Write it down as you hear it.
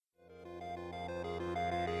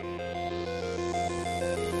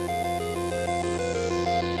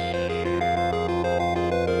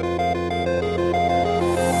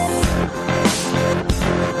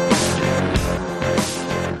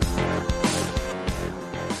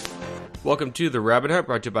Welcome to The Rabbit Hut,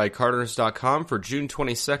 brought to you by Cardinals.com for June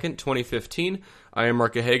 22nd, 2015. I am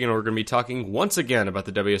Mark Hagan, and we're going to be talking once again about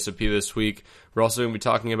the WSOP this week. We're also going to be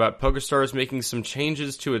talking about Pokerstars making some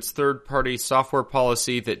changes to its third-party software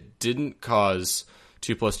policy that didn't cause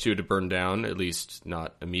 2+2 to burn down, at least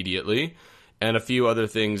not immediately, and a few other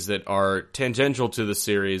things that are tangential to the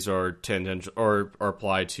series or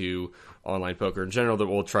apply to online poker in general that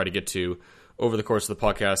we'll try to get to over the course of the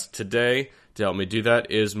podcast today. To help me do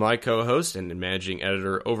that is my co-host and managing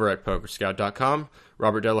editor over at Pokerscout.com,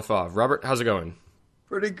 Robert Delafave. Robert, how's it going?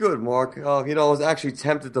 Pretty good, Mark. I was actually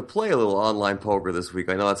tempted to play a little online poker this week.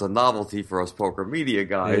 I know that's a novelty for us poker media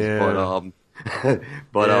guys, but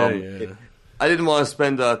I didn't want to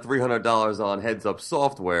spend $300 on Heads Up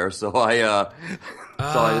software, so I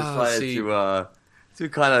decided to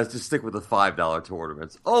kind of just stick with the $5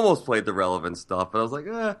 tournaments. Almost played the relevant stuff, but I was like,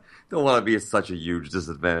 don't want to be at such a huge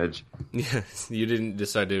disadvantage. Yeah, you didn't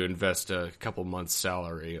decide to invest a couple months'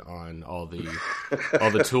 salary on all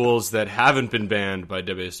the tools that haven't been banned by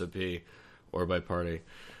WSOP or by Party.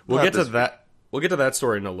 We'll get to that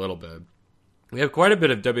story in a little bit. We have quite a bit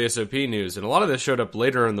of WSOP news, and a lot of this showed up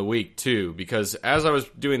later in the week too. Because as I was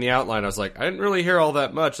doing the outline, I was like, I didn't really hear all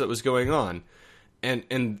that much that was going on.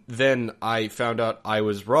 And then I found out I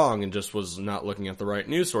was wrong and just was not looking at the right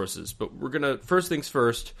news sources. But we're going to, first things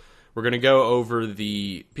first, we're going to go over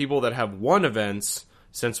the people that have won events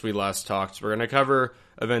since we last talked. We're going to cover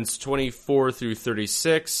events 24 through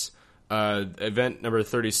 36, event number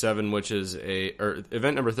 37,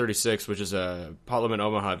 event number 36, which is a Pot Limit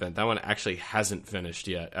Omaha event. That one actually hasn't finished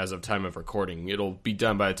yet as of time of recording. It'll be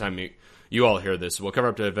done by the time you all hear this. We'll cover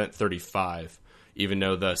up to event 35. Even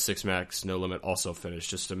though the 6 max no limit also finished,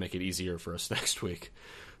 just to make it easier for us next week.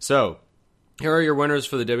 So, here are your winners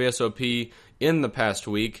for the WSOP in the past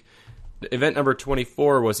week. Event number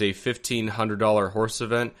 24 was a $1,500 horse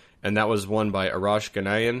event, and that was won by Arash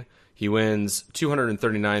Ganayan. He wins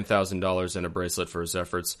 $239,000 and a bracelet for his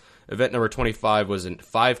efforts. Event number 25 was a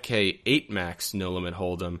 5K 8 max no limit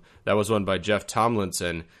hold'em. That was won by Jeff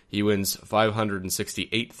Tomlinson. He wins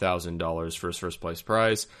 $568,000 for his first place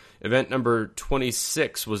prize. Event number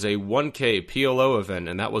 26 was a 1K PLO event,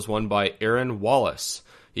 and that was won by Aaron Wallace.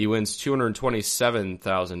 He wins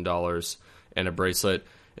 $227,000 and a bracelet.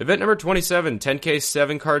 Event number 27, 10K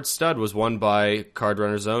 7-card stud, was won by Card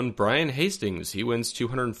Runner's own Brian Hastings. He wins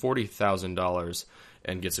 $240,000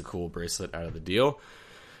 and gets a cool bracelet out of the deal.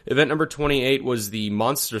 Event number 28 was the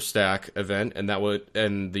Monster Stack event, and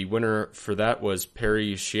the winner for that was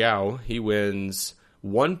Perry Xiao. He wins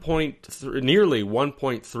nearly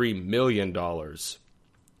 $1.3 million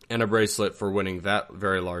and a bracelet for winning that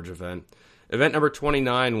very large event. Event number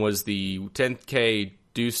 29 was the 10K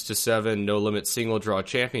Deuce to 7 No Limit Single Draw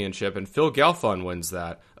Championship, and Phil Galfon wins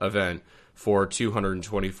that event for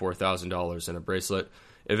 $224,000 and a bracelet.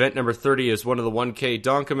 Event number 30 is one of the 1K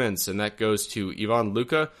Donkaments, and that goes to Ivan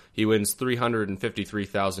Luca. He wins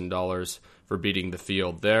 $353,000 for beating the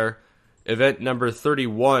field there. Event number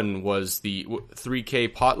 31 was the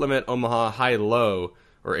 3K Pot Limit Omaha High-Low,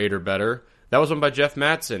 or 8 or better. That was won by Jeff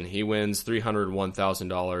Matson. He wins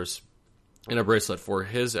 $301,000 and a bracelet for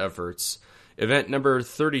his efforts. Event number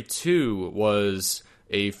 32 was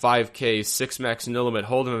a 5K 6 max no limit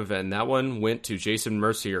hold'em event, and that one went to Jason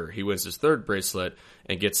Mercier. He wins his third bracelet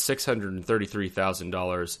and gets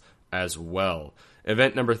 $633,000 as well.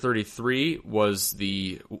 Event number 33 was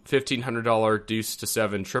the $1,500 Deuce to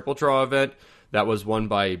 7 triple draw event. That was won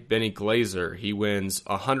by Benny Glazer. He wins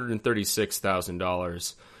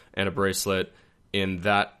 $136,000 and a bracelet in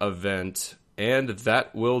that event. And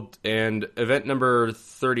event number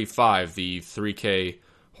 35, the 3K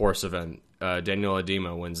horse event, Daniel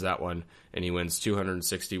Adema wins that one, and he wins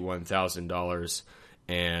 $261,000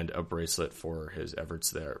 and a bracelet for his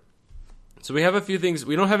efforts there. So we have a few things.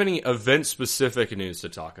 We don't have any event-specific news to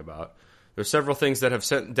talk about. There's several things that have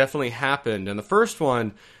definitely happened, and the first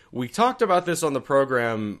one, we talked about this on the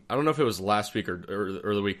program, I don't know if it was last week or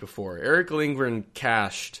the week before. Erick Lindgren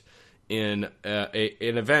cashed in an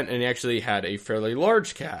event, and he actually had a fairly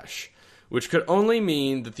large cash, which could only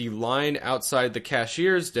mean that the line outside the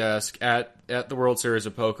cashier's desk at the World Series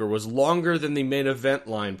of Poker was longer than the main event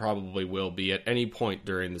line probably will be at any point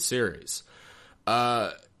during the series.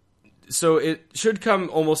 So it should come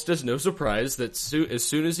almost as no surprise that as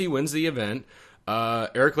soon as he wins the event,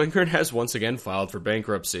 Erick Lindgren has once again filed for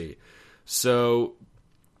bankruptcy. So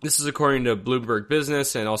this is according to Bloomberg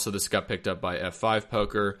Business, and also this got picked up by F5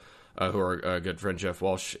 Poker, who our good friend Jeff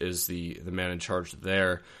Walsh is the man in charge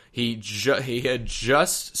there. He had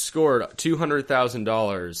just scored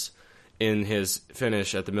 $200,000 in his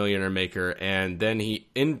finish at the Millionaire Maker, and then he,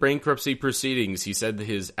 in bankruptcy proceedings, he said that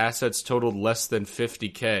his assets totaled less than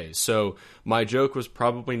 $50K. So my joke was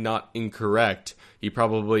probably not incorrect. He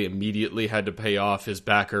probably immediately had to pay off his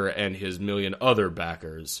backer and his million other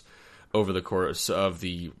backers over the course of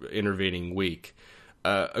the intervening week.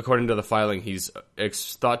 According to the filing, he's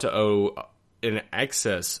thought to owe in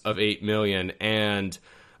excess of $8 million, and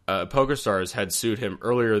Pokerstars had sued him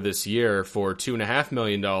earlier this year for $2.5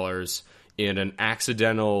 million in an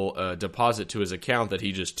accidental deposit to his account that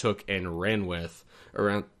he just took and ran with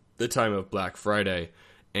around the time of Black Friday.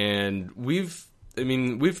 And we've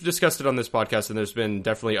discussed it on this podcast, and there's been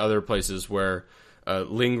definitely other places where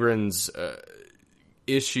Lindgren's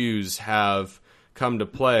issues have come to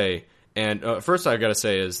play. And first I've got to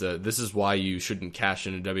say is that this is why you shouldn't cash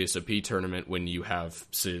in a WSOP tournament when you have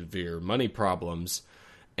severe money problems.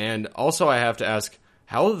 And also I have to ask,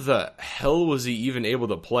 how the hell was he even able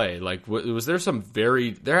to play? Like, was there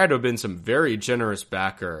there had to have been some very generous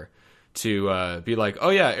backer to be like, oh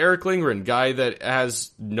yeah, Erick Lindgren, guy that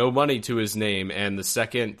has no money to his name, and the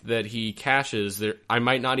second that he cashes, I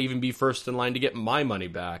might not even be first in line to get my money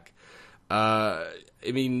back.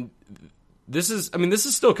 This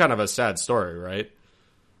is still kind of a sad story, right?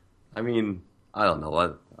 I mean, I don't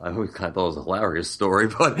know. I always kind of thought it was a hilarious story,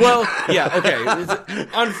 but... Well, yeah, okay.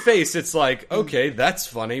 On face, it's like, okay, that's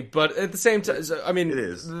funny, but at the same time, I mean, it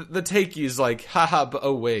is. The take is like, haha, but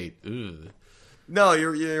oh wait, ugh. No,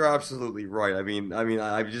 you're absolutely right. I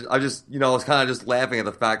just I was kind of just laughing at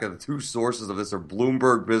the fact that the two sources of this are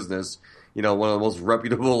Bloomberg Business, one of the most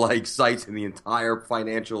reputable sites in the entire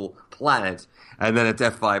financial planet, and then it's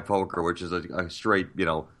F5 Poker, which is a straight,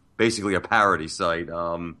 basically a parody site,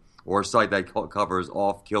 or a site that covers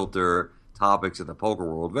off-kilter topics in the poker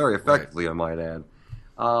world very effectively, right. I might add.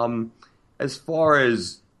 As far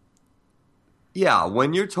as,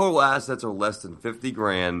 when your total assets are less than 50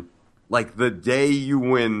 grand, like the day you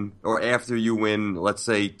win or after you win, let's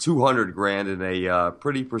say 200 grand in a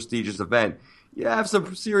pretty prestigious event, you have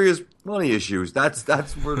some serious money issues. That's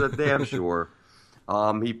for the damn sure.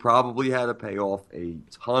 He probably had to pay off a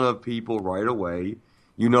ton of people right away.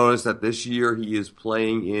 You notice that this year he is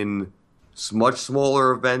playing in much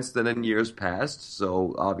smaller events than in years past.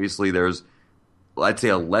 So obviously there's, I'd say,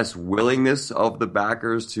 a less willingness of the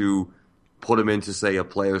backers to put him into, say, a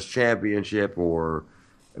Players' Championship, or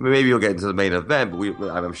maybe he'll get into the main event, but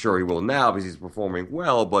I'm sure he will now because he's performing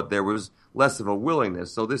well, but there was less of a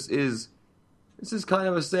willingness. So this is kind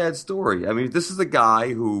of a sad story. I mean, this is a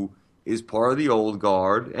guy who is part of the old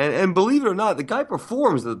guard, and believe it or not, the guy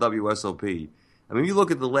performs at the WSOP. I mean, you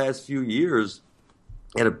look at the last few years,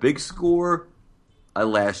 he had a big score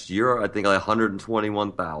last year, I think like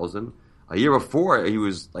 121,000. A year before, he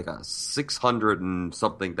was like a 600 and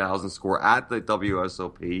something thousand score at the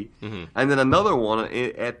WSOP, and then another one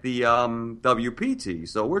at the WPT.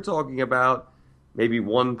 So we're talking about maybe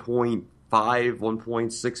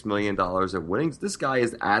 $1.6 million at winnings. This guy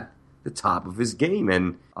is at the top of his game,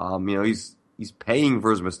 and he's paying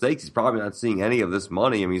for his mistakes. He's probably not seeing any of this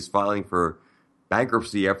money. I mean, he's filing for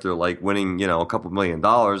bankruptcy after winning a couple $1 million.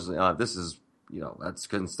 This is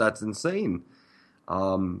that's insane.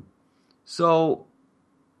 So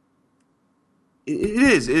it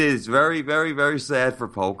is very, very, very sad for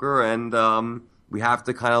poker, and we have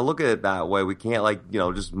to kind of look at it that way. We can't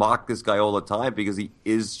just mock this guy all the time because he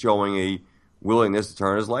is showing a willingness to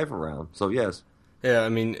turn his life around. So yes. Yeah, I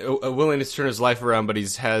mean, a willingness to turn his life around, but he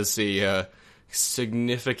has a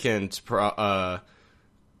significant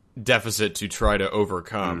deficit to try to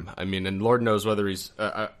overcome. I mean, and Lord knows whether he's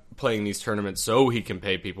playing these tournaments so he can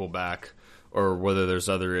pay people back or whether there's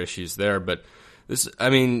other issues there. But this, I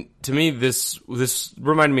mean, to me, this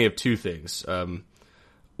reminded me of two things.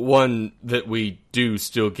 One, that we do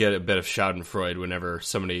still get a bit of schadenfreude whenever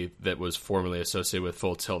somebody that was formerly associated with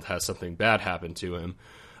Full Tilt has something bad happen to him.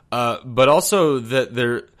 But also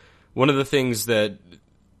that one of the things that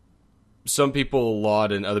some people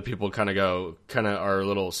laud and other people kind of are a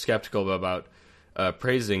little skeptical about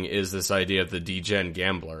praising is this idea of the degen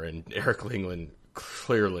gambler, and Erick Lindgren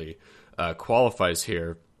clearly qualifies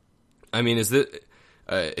here. I mean, his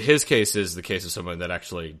case is the case of someone that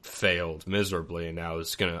actually failed miserably and now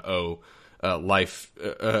is going to owe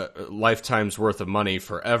lifetime's worth of money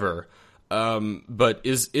forever. But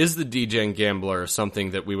is the degen gambler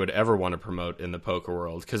something that we would ever want to promote in the poker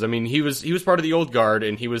world? Because I mean, he was part of the old guard,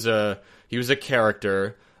 and he was a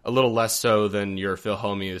character, a little less so than your Phil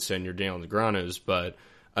Hellmuth and your Daniel Negreanu's. But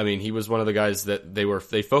I mean, he was one of the guys that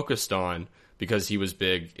they focused on because he was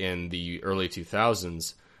big in the early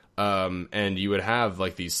 2000s. And you would have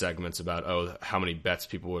like these segments about, how many bets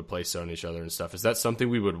people would place on each other and stuff. Is that something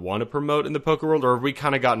we would want to promote in the poker world, or have we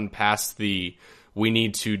kind of gotten past we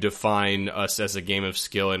need to define us as a game of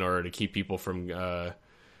skill in order to keep people from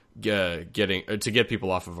get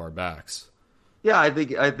people off of our backs? Yeah, I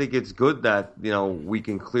think it's good that, we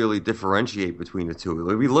can clearly differentiate between the two.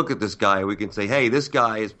 If we look at this guy, we can say, hey, this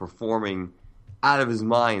guy is performing out of his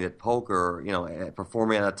mind at poker,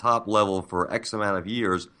 performing at a top level for X amount of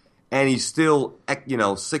years, and he's still, $6,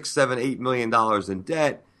 $7, $8 million in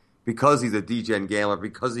debt because he's a degen gambler,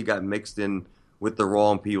 because he got mixed in with the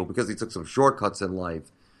wrong people, because he took some shortcuts in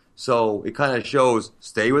life. So it kind of shows,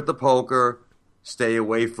 stay with the poker, stay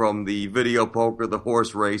away from the video poker, the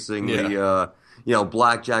horse racing, the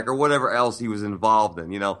blackjack, or whatever else he was involved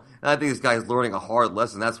in, And I think this guy's learning a hard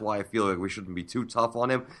lesson. That's why I feel like we shouldn't be too tough on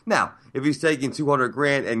him. Now, if he's taking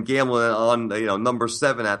 $200,000 and gambling on, number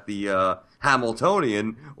 7 at the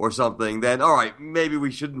Hamiltonian or something, then all right, maybe we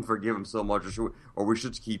shouldn't forgive him so much, or we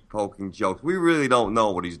should keep poking jokes. We really don't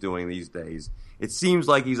know what he's doing these days. It seems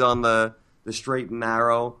like he's on the straight and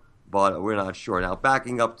narrow, but we're not sure. Now,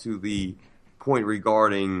 backing up to the point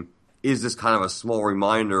regarding, is this kind of a small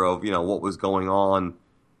reminder of, what was going on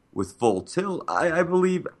with Full Tilt? I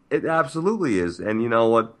believe it absolutely is. And you know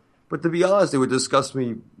what? But to be honest, it would disgust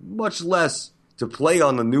me much less to play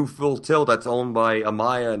on the new Full Tilt that's owned by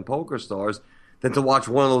Amaya and Pokerstars than to watch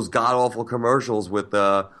one of those god-awful commercials with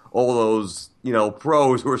all those,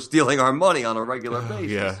 pros who are stealing our money on a regular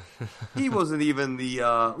basis. Yeah. He wasn't even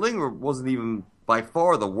Lindgren wasn't even by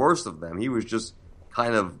far the worst of them. He was just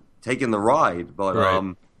kind of taking the ride. But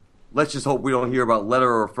right. Let's just hope we don't hear about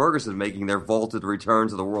Lederer or Ferguson making their vaulted return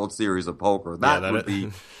to the World Series of Poker. That would be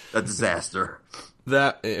a disaster.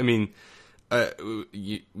 We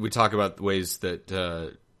talk about ways that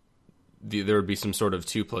there would be some sort of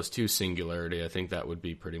 2+2 singularity. I think that would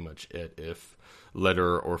be pretty much it if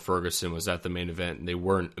Lederer or Ferguson was at the main event and they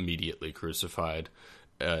weren't immediately crucified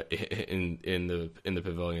in the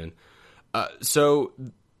pavilion. So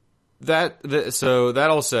that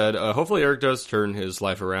all said, hopefully Eric does turn his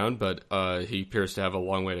life around, but he appears to have a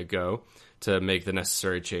long way to go to make the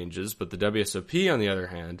necessary changes. But the WSOP, on the other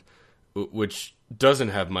hand, which doesn't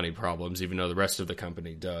have money problems, even though the rest of the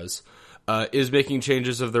company does, is making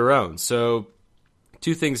changes of their own. So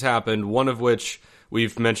 2 things happened, one of which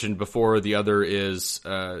we've mentioned before. The other is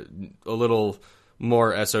a little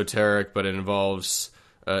more esoteric, but it involves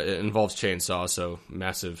chainsaw, so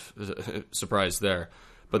massive surprise there.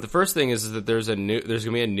 But the first thing is that there's going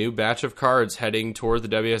to be a new batch of cards heading toward the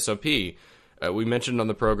WSOP. We mentioned on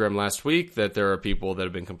the program last week that there are people that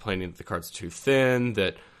have been complaining that the cards are too thin,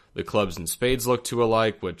 that the clubs and spades look too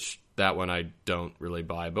alike, which that one I don't really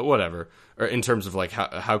buy, but whatever. Or in terms of like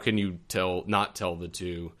how can you not tell the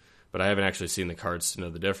two? But I haven't actually seen the cards to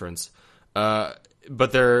know the difference. But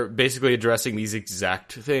they're basically addressing these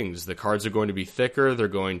exact things. The cards are going to be thicker. They're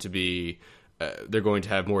going to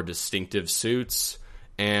have more distinctive suits.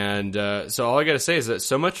 And so all I got to say is that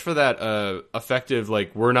so much for that effective,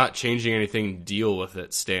 like, we're not changing anything, deal with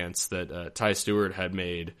it stance that Ty Stewart had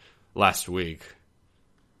made last week.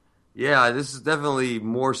 Yeah, this is definitely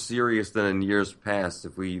more serious than in years past.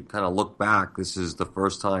 If we kind of look back, this is the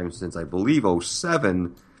first time since, I believe,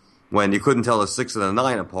 2007, when you couldn't tell the 6 and the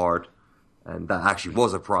 9 apart, and that actually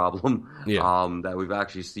was a problem, that we've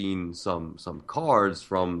actually seen some cards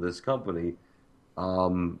from this company.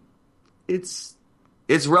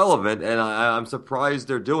 It's relevant, and I'm surprised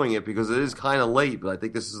they're doing it because it is kind of late, but I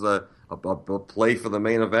think this is a play for the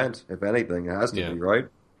main event, if anything. It has to be, right?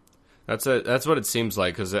 That's what it seems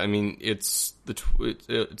like, because I mean it's the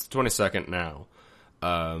 22nd now,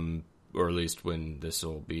 or at least when this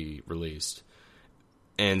will be released,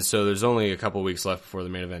 and so there's only a couple weeks left before the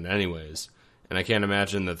main event, anyways. And I can't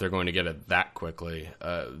imagine that they're going to get it that quickly.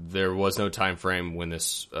 There was no time frame when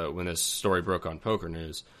this story broke on Poker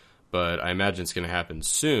News, but I imagine it's going to happen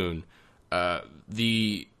soon.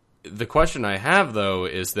 The question I have, though,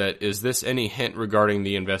 is this any hint regarding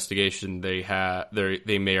the investigation they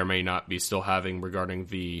may or may not be still having regarding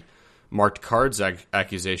the marked cards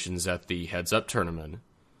accusations at the Heads Up tournament?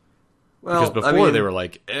 Well, because before they were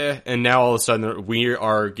like, and now all of a sudden we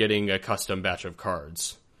are getting a custom batch of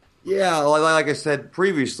cards. Yeah, like I said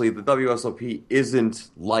previously, the WSOP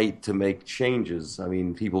isn't light to make changes. I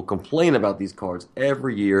mean, people complain about these cards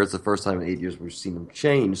every year. It's the first time in 8 years we've seen them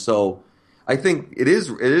change. So I think it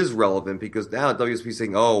is relevant because now WSOP is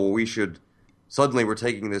saying, we're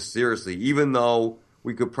taking this seriously, even though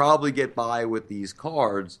we could probably get by with these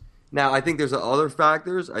cards. Now, I think there's other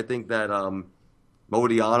factors. I think that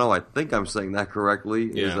Modiano, I think I'm saying that correctly,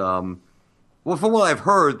 is, well, from what I've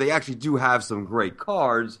heard, they actually do have some great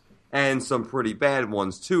cards. and some pretty bad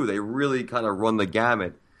ones too. They really kind of run the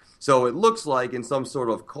gamut. So it looks like in some sort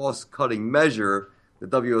of cost-cutting measure, the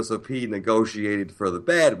WSOP negotiated for the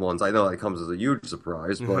bad ones. I know that comes as a huge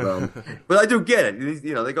surprise, but but I do get it.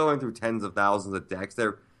 You know, they're going through tens of thousands of decks. There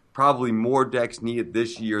are probably more decks needed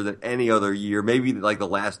this year than any other year, maybe like the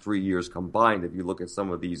last 3 years combined, if you look at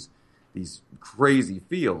some of these crazy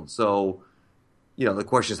fields. So, you know, the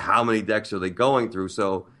question is how many decks are they going through?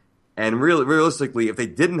 So, and realistically, if they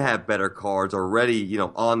didn't have better cards already, you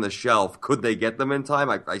know, on the shelf, could they get them in time?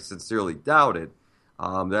 I sincerely doubt it.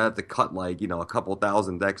 They have to cut like, you know, a couple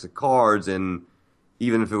thousand decks of cards, and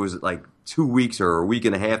even if it was like 2 weeks or a week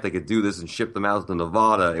and a half, they could do this and ship them out to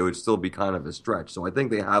Nevada, it would still be kind of a stretch. So I think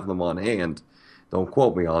they have them on hand. Don't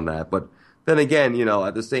quote me on that. But then again, you know,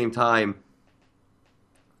 at the same time,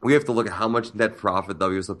 we have to look at how much net profit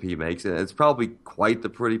WSOP makes, and it's probably quite the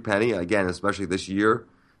pretty penny, again, especially this year.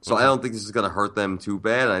 So I don't think this is going to hurt them too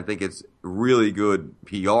bad, and I think it's really good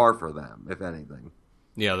PR for them, if anything.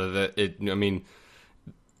 Yeah, I mean,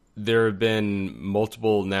 there have been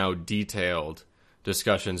multiple now detailed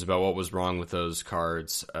discussions about what was wrong with those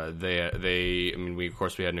cards. I mean, we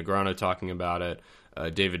had Negreanu talking about it.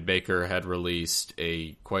 David Baker had released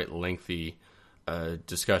a quite lengthy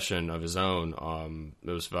discussion of his own. It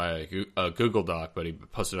was via a Google Doc, but he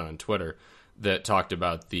posted it on Twitter, that talked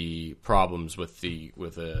about the problems with the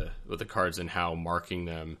cards and how marking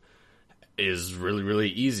them is really, really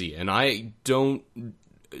easy. And I don't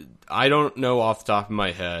know off the top of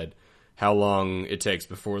my head how long it takes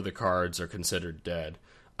before the cards are considered dead.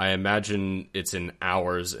 I imagine it's in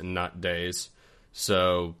hours and not days.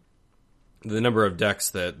 So the number of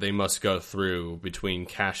decks that they must go through between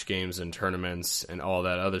cash games and tournaments and all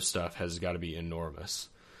that other stuff has got to be enormous.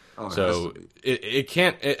 Oh, so it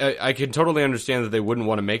can't. I can totally understand that they wouldn't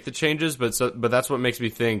want to make the changes, but that's what makes me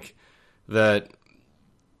think that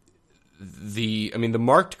the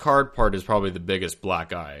marked card part is probably the biggest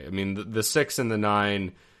black eye. I mean, the 6 and the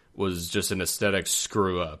 9 was just an aesthetic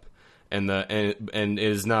screw up, and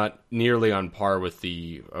is not nearly on par with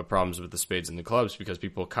the problems with the spades and the clubs, because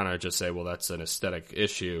people kind of just say, well, that's an aesthetic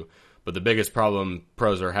issue. But the biggest problem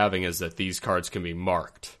pros are having is that these cards can be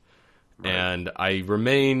marked. Right. And I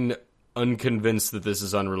remain unconvinced that this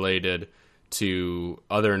is unrelated to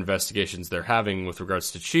other investigations they're having with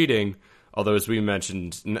regards to cheating. Although, as we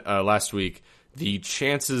mentioned last week, the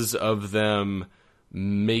chances of them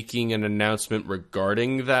making an announcement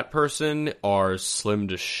regarding that person are slim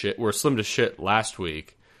to shit. Were slim to shit last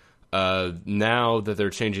week. Now that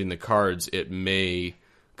they're changing the cards, it may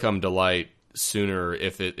come to light sooner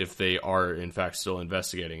if they are in fact still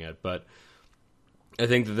investigating it. But I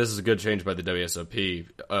think that this is a good change by the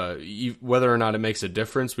WSOP. Whether or not it makes a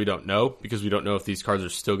difference, we don't know, because we don't know if these cards are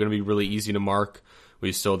still going to be really easy to mark.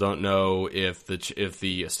 We still don't know if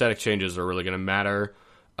the aesthetic changes are really going to matter.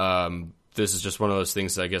 This is just one of those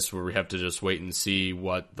things, I guess, where we have to just wait and see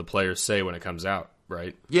what the players say when it comes out,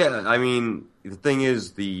 right? Yeah, I mean, the thing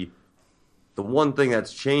is, the one thing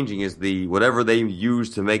that's changing is whatever they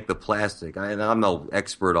use to make the plastic. And I'm no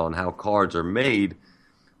expert on how cards are made,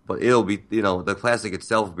 but it'll be, you know, the plastic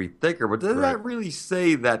itself will be thicker. But does that really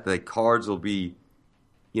say that the cards will be,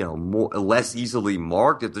 you know, less easily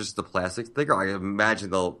marked if just the plastic's thicker? I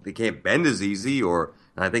imagine they can't bend as easy, and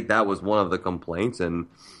I think that was one of the complaints, and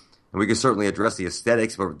we can certainly address the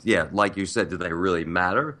aesthetics, but yeah, like you said, do they really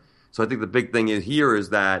matter? So I think the big thing is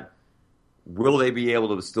that will they be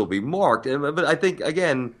able to still be marked? But I think,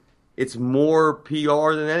 again, it's more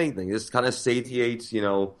PR than anything. This kind of satiates, you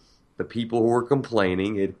know, the people who are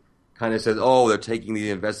complaining. It kind of says, oh, they're taking the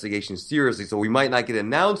investigation seriously, so we might not get an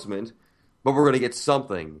announcement, but we're going to get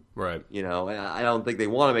something. Right. You know, and I don't think they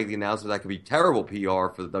want to make the announcement. That could be terrible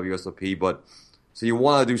PR for the WSOP, but so you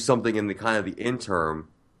want to do something in the kind of the interim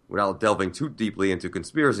without delving too deeply into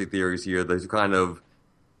conspiracy theories here, to kind of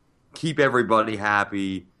keep everybody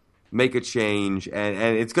happy, make a change,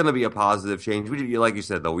 and it's going to be a positive change. Like you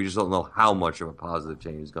said, though, we just don't know how much of a positive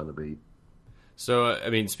change is going to be. So, I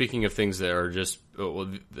mean, speaking of things that are just,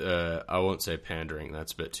 I won't say pandering,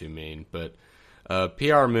 that's a bit too mean, but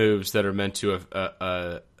PR moves that are meant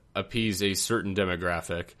to appease a certain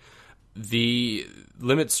demographic. The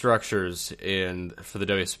limit structures for the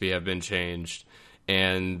WSOP have been changed,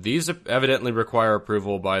 and these evidently require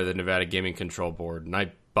approval by the Nevada Gaming Control Board, and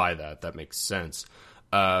I buy that. That makes sense.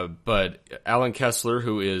 But Alan Kessler,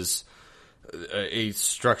 who is a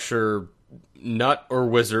structure nut or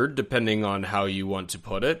wizard, depending on how you want to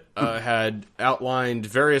put it, had outlined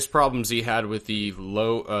various problems he had with the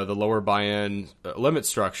lower buy-in limit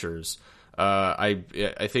structures.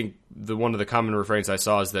 I think one of the common refrains I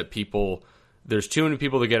saw is that there's too many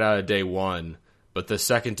people to get out of day one, But the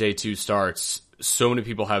second day 2 starts, so many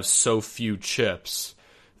people have so few chips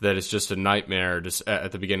that it's just a nightmare just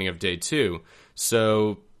at the beginning of day 2.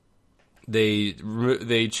 So they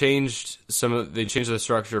changed the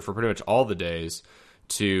structure for pretty much all the days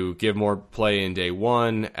to give more play in day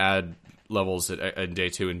 1, add levels in day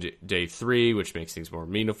 2 and day 3, which makes things more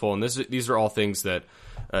meaningful. And these are all things that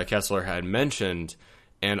Kessler had mentioned,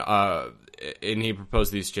 and he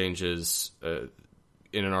proposed these changes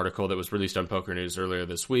in an article that was released on Poker News earlier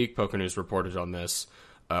this week. Poker News reported on this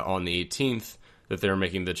on the 18th that they were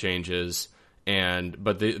making the changes.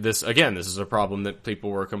 But this is a problem that people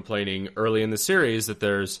were complaining early in the series, that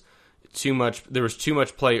there was too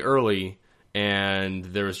much play early, and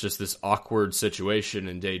there was just this awkward situation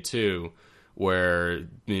in day 2 where,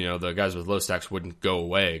 the guys with low stacks wouldn't go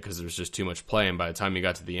away because there was just too much play, and by the time you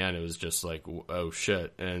got to the end, it was just like, oh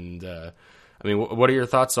shit. And what are your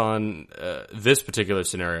thoughts on this particular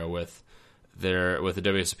scenario with the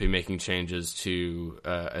WSOP making changes to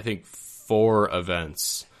I think 4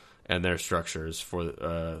 events and their structures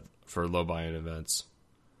for low buy-in events?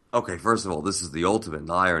 Okay, first of all, this is the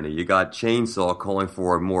ultimate irony. You got Chainsaw calling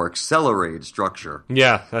for a more accelerated structure.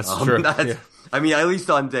 Yeah, that's true. Yeah. I mean, at least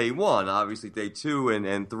on day 1. Obviously, day 2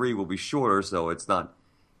 and 3 will be shorter, so it's not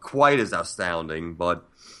quite as astounding,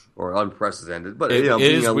 or unprecedented. But it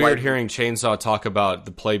is weird hearing Chainsaw talk about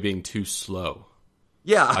the play being too slow.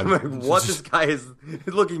 Yeah, I mean, what this guy is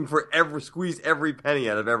looking for squeeze every penny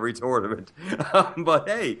out of every tournament. But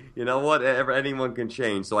hey, you know what? Anyone can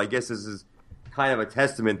change. So I guess this is kind of a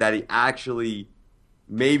testament that he actually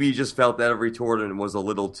maybe just felt that every tournament was a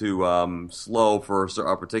little too slow for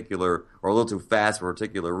a particular, or a little too fast for a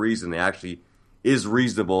particular reason. It actually is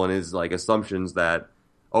reasonable in his assumptions that,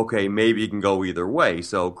 okay, maybe it can go either way.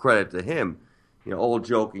 So credit to him. All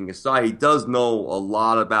joking aside, he does know a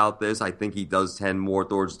lot about this. I think he does tend more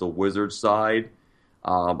towards the Wizards side.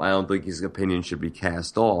 I don't think his opinion should be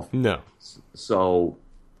cast off. No. So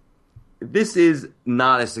this is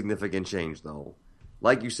not a significant change, though.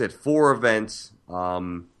 Like you said, 4 events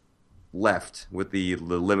left with the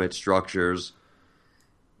limit structures.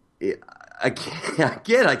 I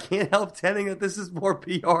can't help telling that this is more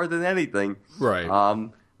PR than anything. Right.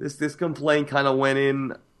 This complaint kind of went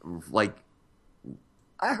in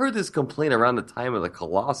I heard this complaint around the time of the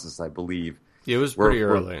Colossus, I believe. It was pretty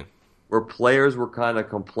early. Where players were kind of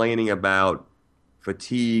complaining about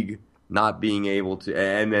fatigue, not being able to,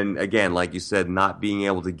 and then again, like you said, not being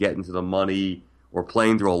able to get into the money, or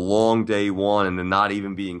playing through a long day 1 and then not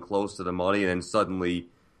even being close to the money, and then suddenly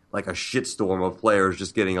like a shitstorm of players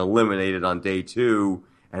just getting eliminated on day 2,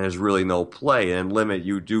 and there's really no play. And limit,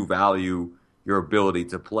 you do value your ability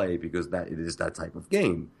to play because it is that type of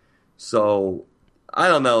game. So I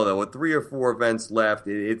don't know though. With 3 or 4 events left,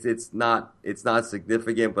 it's not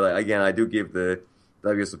significant. But again, I do give the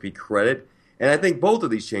WSOP credit, and I think both of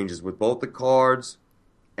these changes, with both the cards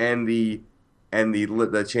and the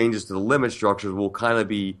changes to the limit structures, will kind of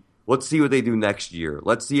be, let's see what they do next year.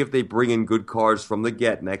 Let's see if they bring in good cards from the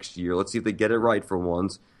get next year. Let's see if they get it right for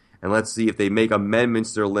once, and let's see if they make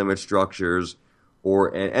amendments to their limit structures,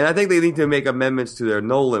 and I think they need to make amendments to their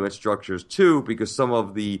no limit structures too, because some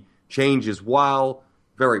of the changes, while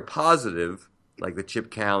very positive, like the chip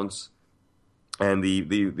counts and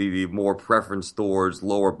the more preference towards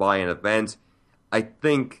lower buy-in events, I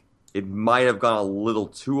think it might have gone a little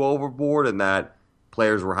too overboard, in that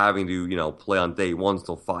players were having to play on day 1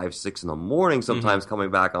 till 5, 6 in the morning, sometimes coming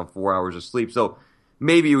back on 4 hours of sleep. So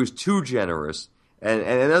maybe it was too generous.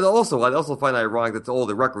 And also, I'd also find it ironic that all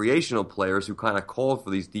the recreational players who kind of called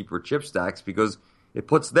for these deeper chip stacks, because it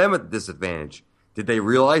puts them at a disadvantage. Did they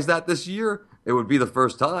realize that this year? It would be the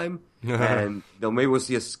first time. And maybe we'll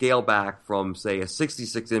see a scale back from, say, a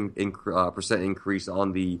 66% increase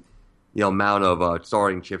on the amount of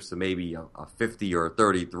starting chips to maybe a 50 or a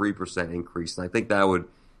 33% increase. And I think that would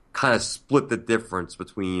kind of split the difference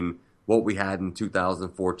between what we had in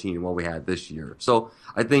 2014 and what we had this year. So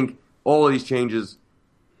I think all of these changes,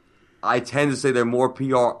 I tend to say they're more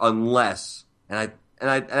PR unless, and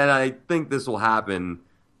I think this will happen,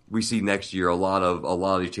 we see next year a lot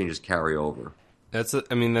of these changes carry over. That's the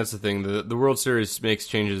thing. The World Series makes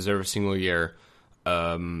changes every single year.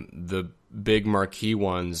 The big marquee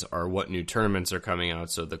ones are what new tournaments are coming out.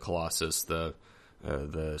 So the Colossus, the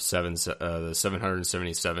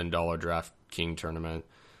 $777 DraftKings tournament,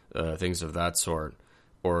 things of that sort,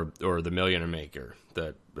 or the Millionaire Maker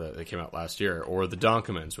that came out last year, or the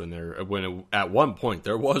Donkamans when at one point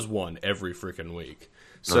there was one every freaking week.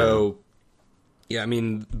 So. Yeah,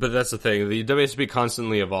 but that's the thing. The WSOP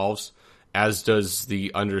constantly evolves, as does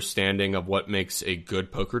the understanding of what makes a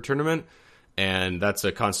good poker tournament. and that's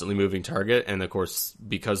a constantly moving target. And of course,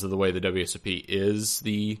 because of the way the WSOP is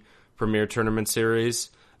the premier tournament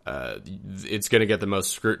series, it's going to get the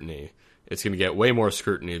most scrutiny. It's going to get way more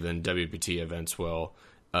scrutiny than WPT events will,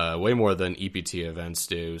 way more than EPT events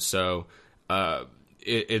do. So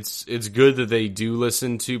it's good that they do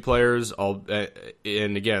listen to players.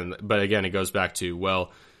 And again, it goes back to,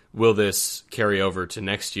 well, will this carry over to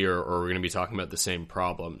next year, or are we going to be talking about the same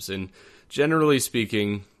problems? And generally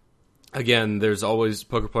speaking, again, there's always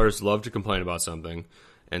poker players love to complain about something,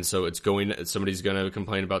 and so somebody's going to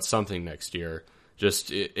complain about something next year.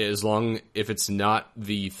 Just as long if it's not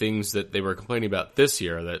the things that they were complaining about this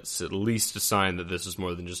year, that's at least a sign that this is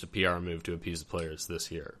more than just a PR move to appease the players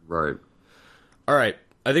this year. Right. All right.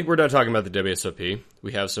 I think we're done talking about the WSOP.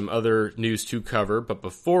 We have some other news to cover, but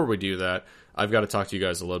before we do that, I've got to talk to you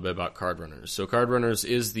guys a little bit about Card Runners. So Card Runners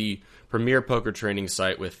is the premier poker training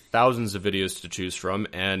site with thousands of videos to choose from,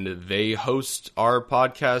 and they host our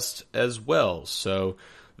podcast as well. So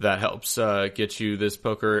that helps get you this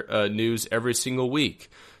poker news every single week.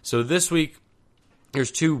 So this week,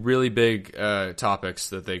 there's two really big topics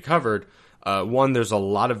that they covered. One, there's a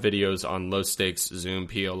lot of videos on low stakes, Zoom,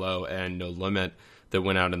 PLO, and No Limit that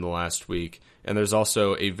went out in the last week. And there's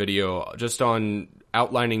also a video just on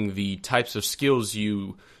outlining the types of skills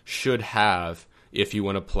you should have if you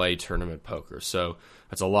want to play tournament poker. So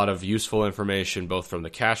that's a lot of useful information, both from the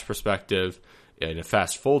cash perspective in a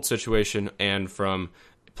fast fold situation and from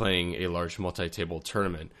playing a large multi-table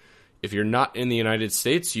tournament. If you're not in the United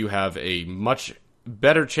States, you have a much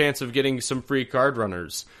better chance of getting some free Card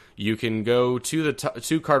Runners. You can go to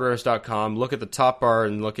cardrunners.com, look at the top bar,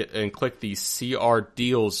 and click the CR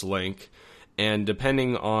Deals link. And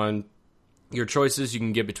depending on your choices, you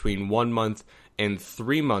can get between 1 month and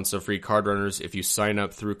 3 months of free Card Runners. If you sign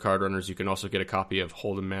up through Card Runners, you can also get a copy of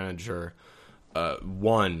Hold'em Manager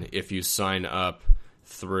 1 if you sign up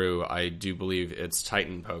through, I do believe it's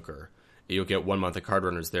Titan Poker. You'll get 1 month of Card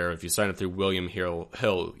Runners there. If you sign up through William Hill,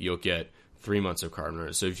 you'll get 3 months of Card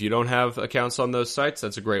Runners. So if you don't have accounts on those sites,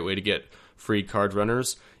 that's a great way to get free Card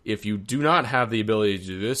Runners. If you do not have the ability to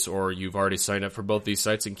do this, or you've already signed up for both these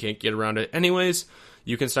sites and can't get around it anyways,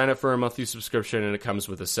 you can sign up for a monthly subscription, and it comes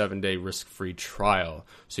with a 7-day risk-free trial.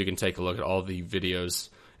 So you can take a look at all the videos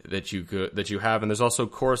that you have. And there's also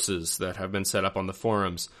courses that have been set up on the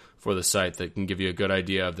forums for the site that can give you a good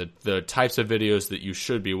idea of the types of videos that you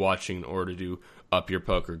should be watching in order to up your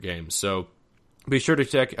poker game. So be sure to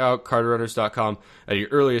check out cardrunners.com at your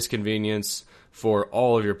earliest convenience for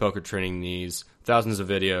all of your poker training needs. Thousands of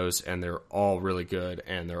videos, and they're all really good,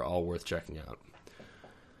 and they're all worth checking out.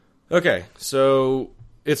 Okay, so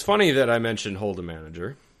it's funny that I mentioned Hold'em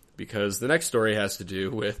Manager, because the next story has to do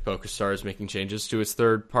with Pokerstars making changes to its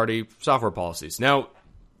third-party software policies. Now,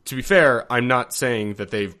 to be fair, I'm not saying that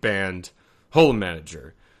they've banned Hold'em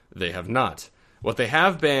Manager. They have not. What they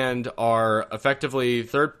have banned are effectively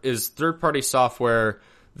third-party software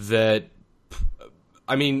that,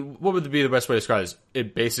 I mean, what would be the best way to describe this?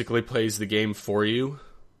 It basically plays the game for you?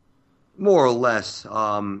 More or less.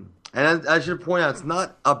 And I should point out, it's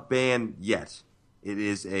not a ban yet. It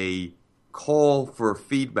is a call for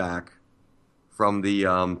feedback from the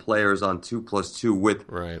players on 2+2 with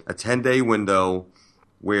a 10-day window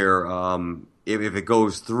where if it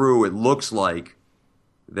goes through, it looks like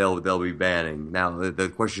they'll be banning. Now, the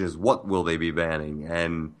question is, what will they be banning?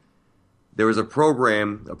 And there was a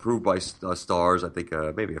program approved by Stars, I think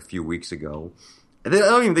maybe a few weeks ago. And I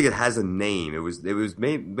don't even think it has a name. It was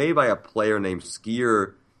made by a player named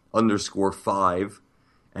Skier_5,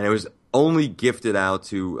 and it was only gifted out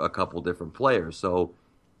to a couple different players. So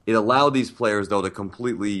it allowed these players, though, to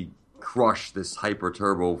completely crush this hyper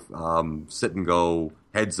turbo sit and go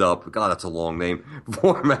heads up. God, that's a long name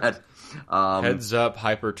format. Heads up,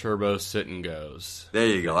 hyper turbo, sit and goes. There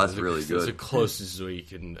you go. That's really good. That's the closest we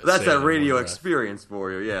can. That's that radio experience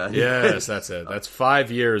for you. Yeah. Yes, that's it. That's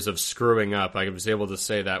 5 years of screwing up. I was able to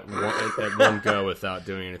say that at one go without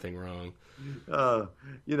doing anything wrong.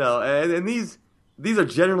 And these are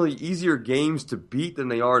generally easier games to beat than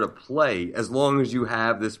they are to play, as long as you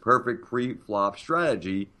have this perfect pre-flop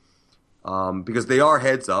strategy, because they are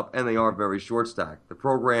heads up and they are very short stacked. The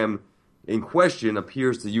program in question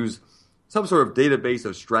appears to use some sort of database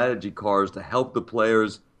of strategy cards to help the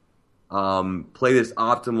players make these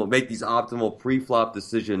optimal pre-flop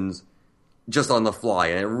decisions just on the fly,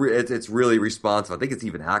 and it's really responsive. I think it's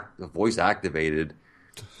even voice activated,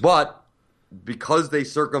 but because they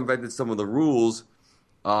circumvented some of the rules,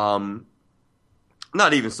 not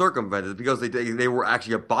even circumvented, because they were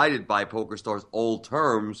actually abided by PokerStars' old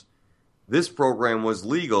terms, this program was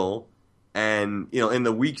legal, and in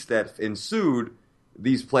the weeks that ensued,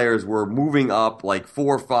 these players were moving up like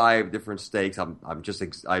 4 or 5 different stakes. I'm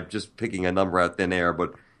just picking a number out of thin air,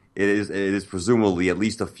 but it is presumably at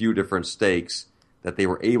least a few different stakes that they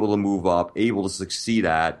were able to move up, able to succeed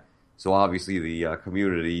at. So obviously the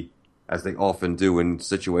community, as they often do in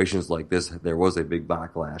situations like this, there was a big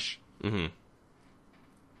backlash. Mm-hmm.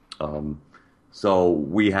 So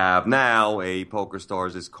we have now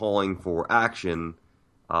Pokerstars is calling for action.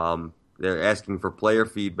 They're asking for player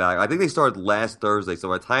feedback. I think they started last Thursday, so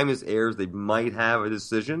by the time this airs, they might have a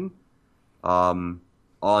decision on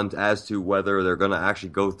as to whether they're going to actually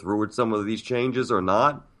go through with some of these changes or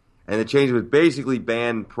not. And the change would basically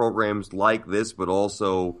ban programs like this, but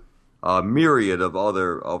also a myriad of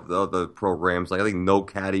other programs. Like I think No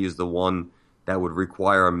Caddy is the one that would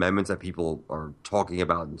require amendments that people are talking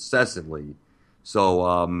about incessantly.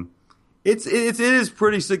 So it is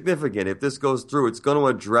pretty significant. If this goes through, it's going to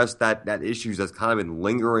address that issues that's kind of been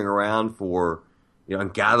lingering around for,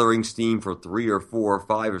 and gathering steam for 3 or 4 or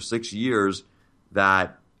 5 or 6 years,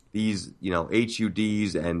 that these,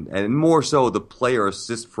 HUDs and more so the player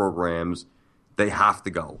assist programs, they have to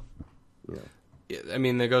go. Yeah, I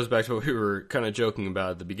mean, that goes back to what we were kind of joking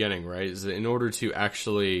about at the beginning, right? Is that in order to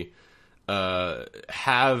actually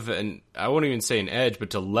have I won't even say an edge,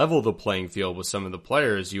 but to level the playing field with some of the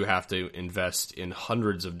players, you have to invest in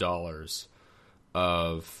hundreds of dollars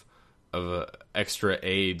of extra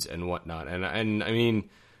aids and whatnot. And I mean,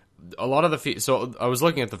 a lot of so I was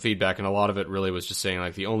looking at the feedback, and a lot of it really was just saying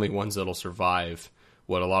like the only ones that'll survive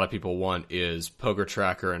what a lot of people want is Poker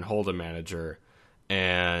Tracker and Hold'em Manager,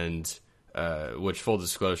 and which, full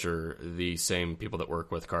disclosure, the same people that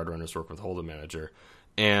work with Card Runners work with Hold'em Manager.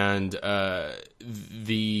 And those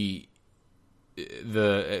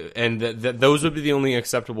would be the only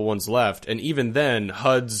acceptable ones left, and even then,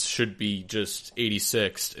 HUDs should be just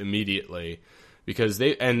 86th immediately, because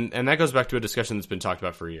and that goes back to a discussion that's been talked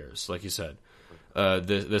about for years, like you said.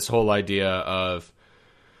 This whole idea of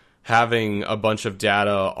having a bunch of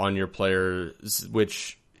data on your players,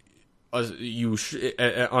 which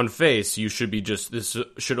on face, you should be this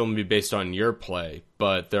should only be based on your play,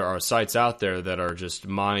 but there are sites out there that are just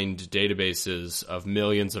mined databases of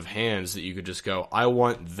millions of hands that you could just go, I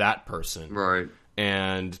want that person. Right.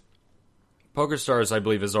 And PokerStars, I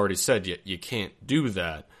believe, has already said you can't do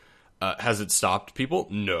that. Has it stopped people?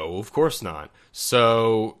 No, of course not.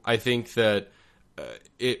 So I think that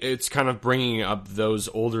it's kind of bringing up those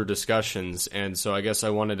older discussions, and so I guess I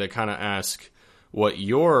wanted to kind of ask what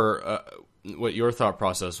your thought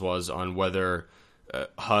process was on whether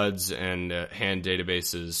HUDs and hand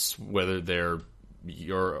databases, whether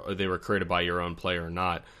they were created by your own player or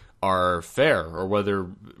not, are fair, or whether,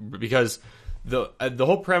 because the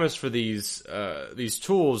whole premise for these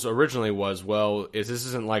tools originally was, well, this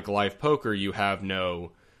isn't like live poker. You have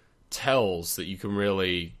no tells that you can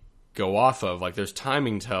really go off of. Like, there's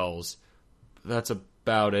timing tells. That's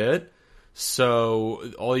about it.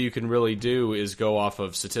 So all you can really do is go off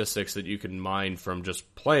of statistics that you can mine from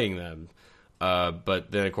just playing them.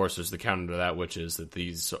 But then, of course, there's the counter to that, which is that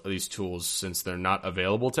these tools, since they're not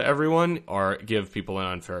available to everyone, give people an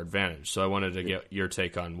unfair advantage. So I wanted to get your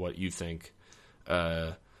take on what you think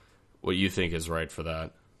is right for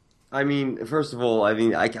that. I mean, first of all,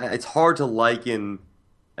 it's hard to liken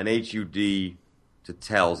an HUD to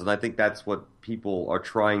tells, and I think that's what people are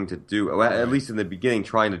trying to do, at least in the beginning,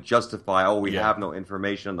 trying to justify, we have no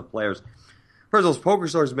information on the players. First of all,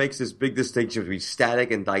 PokerStars makes this big distinction between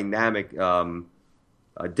static and dynamic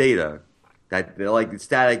data. That, like,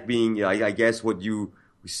 static being, I guess, what you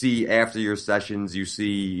see after your sessions, you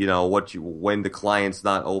see, when the client's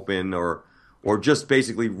not open, or just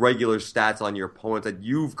basically regular stats on your opponent that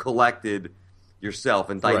you've collected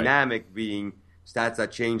yourself, and dynamic being stats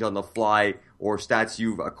that change on the fly, or stats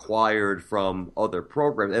you've acquired from other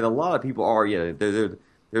programs. And a lot of people are,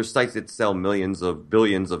 there's sites that sell billions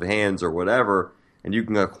of hands or whatever, and you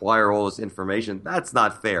can acquire all this information. That's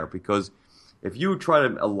not fair, because if you try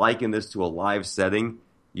to liken this to a live setting,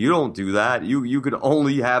 you don't do that. You could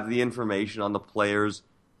only have the information on the players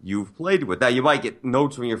you've played with. Now, you might get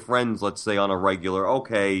notes from your friends, let's say, on a regular.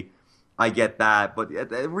 Okay, I get that. But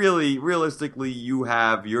realistically, you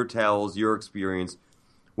have your tells, your experience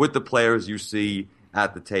with the players you see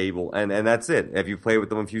at the table, and that's it. If you play with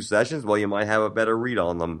them a few sessions, well, you might have a better read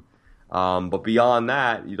on them. But beyond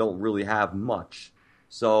that, you don't really have much.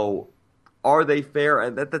 So, are they fair?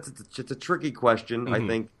 And that's a tricky question.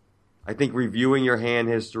 Mm-hmm. I think reviewing your hand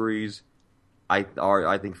histories, I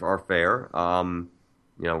think are fair.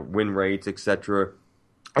 Win rates, etc.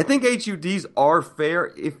 I think HUDs are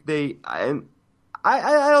fair if they, and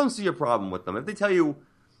I don't see a problem with them. If they tell you,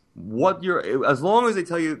 as long as they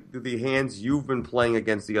tell you the hands you've been playing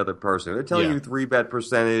against the other person, they're telling you 3-bet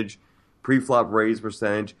percentage, pre-flop raise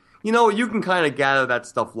percentage. You can kind of gather that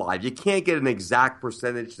stuff live. You can't get an exact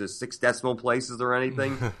percentage to 6 decimal places or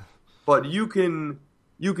anything, but you can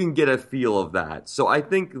get a feel of that. So I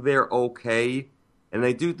think they're okay, and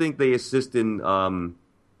I do think they assist in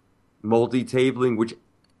multi-tabling, which,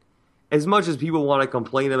 as much as people want to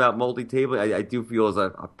complain about multi-tabling, I do feel is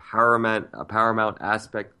a paramount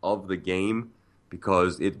aspect of the game,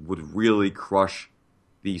 because it would really crush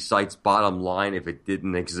the site's bottom line if it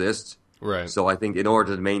didn't exist. Right. So I think in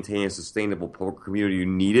order to maintain a sustainable poker community, you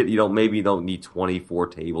need it. Maybe you don't need 24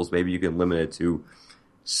 tables. Maybe you can limit it to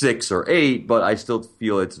 6 or 8, but I still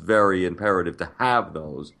feel it's very imperative to have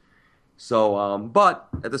those. So, but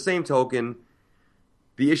at the same token,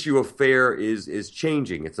 the issue of fair is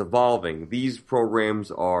changing. It's evolving. These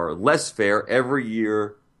programs are less fair every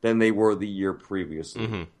year than they were the year previously.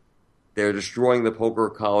 Mm-hmm. They're destroying the poker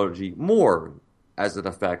ecology more as an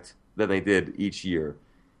effect than they did each year.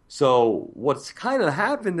 So what's kind of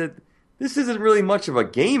happened that this isn't really much of a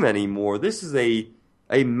game anymore. This is a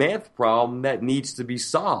math problem that needs to be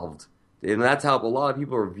solved. And that's how a lot of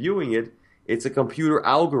people are viewing it. It's a computer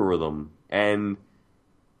algorithm. And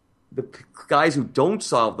the guys who don't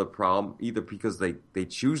solve the problem, either because they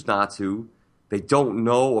choose not to, they don't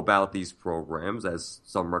know about these programs, as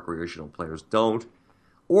some recreational players don't,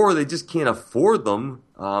 or they just can't afford them,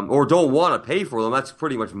 or don't want to pay for them. That's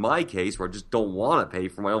pretty much my case, where I just don't want to pay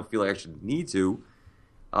for them. I don't feel like I should need to.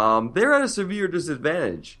 They're at a severe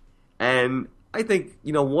disadvantage. And I think,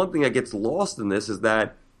 one thing that gets lost in this is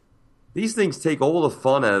that these things take all the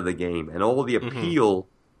fun out of the game and all the appeal,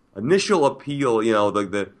 initial appeal,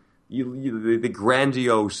 the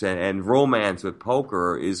grandiose and romance with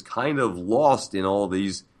poker is kind of lost in all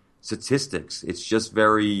these statistics. It's just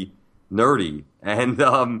very nerdy, and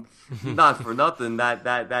not for nothing.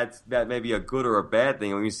 That may be a good or a bad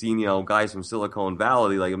thing. We've seen guys from Silicon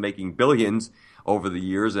Valley like making billions over the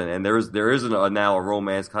years, and there is now a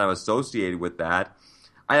romance kind of associated with that.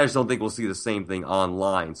 I just don't think we'll see the same thing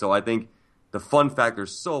online. So I think the fun factor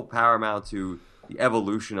is so paramount to the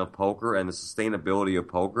evolution of poker and the sustainability of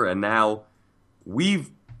poker, and now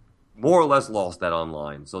we've more or less lost that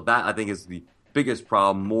online. So that, I think, is the biggest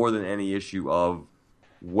problem, more than any issue of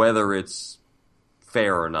whether it's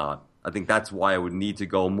fair or not. I think that's why it would need to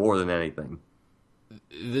go more than anything.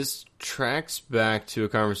 This tracks back to a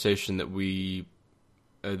conversation that we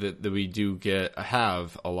do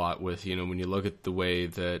have a lot with, when you look at the way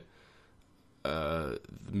that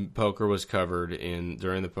poker was covered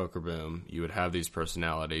during the poker boom. You would have these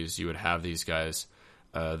personalities, you would have these guys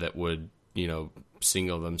that would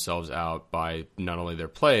single themselves out by not only their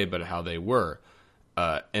play but how they were,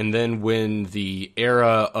 and then when the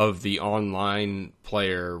era of the online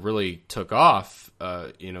player really took off,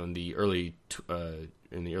 in the early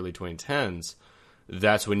 2010s,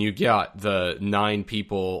 that's when you got the 9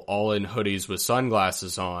 people all in hoodies with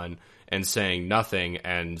sunglasses on and saying nothing,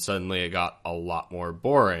 and suddenly it got a lot more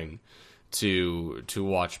boring to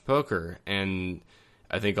watch poker. And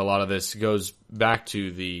I think a lot of this goes back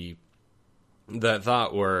to that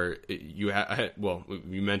thought where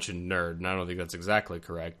you mentioned nerd, and I don't think that's exactly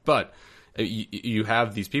correct, but you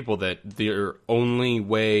have these people that their only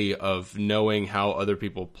way of knowing how other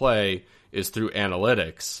people play is through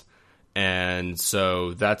analytics. And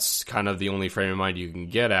so that's kind of the only frame of mind you can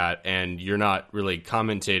get at, and you're not really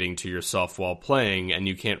commentating to yourself while playing, and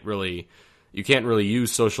you can't really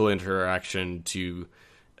use social interaction to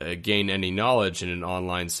gain any knowledge in an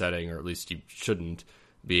online setting, or at least you shouldn't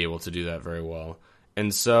be able to do that very well.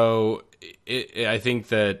 And so I think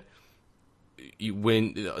that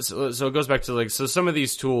so it goes back to so some of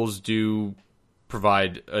these tools do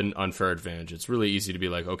provide an unfair advantage. It's really easy to be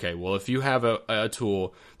like, okay, well, if you have a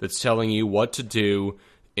tool that's telling you what to do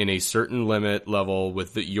in a certain limit level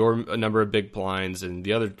with your number of big blinds and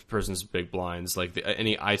the other person's big blinds, like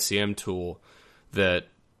any ICM tool that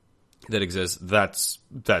exists, that's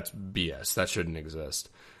BS. That shouldn't exist.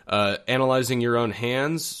 Analyzing your own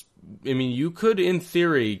hands, I mean, you could, in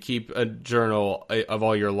theory, keep a journal of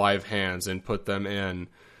all your live hands and put them in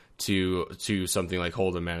to something like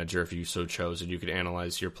Hold'em Manager if you so chose, and you could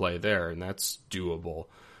analyze your play there, and that's doable.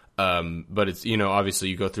 But it's, obviously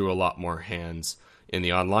you go through a lot more hands in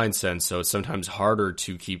the online sense, so it's sometimes harder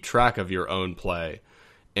to keep track of your own play.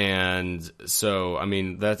 And so, I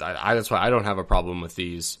mean, that's why I don't have a problem with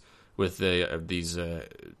these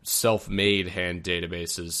self-made hand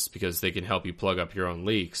databases, because they can help you plug up your own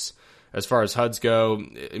leaks. As far as HUDs go,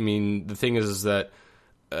 I mean, the thing is that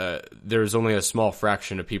there's only a small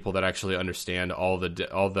fraction of people that actually understand all the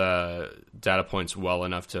data points well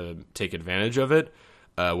enough to take advantage of it.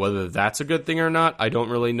 Whether that's a good thing or not, I don't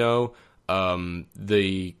really know.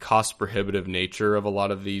 The cost prohibitive nature of a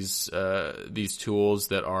lot of these tools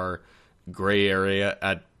that are gray area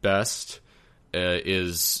at best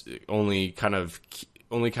is only kind of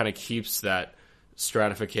keeps that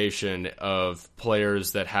stratification of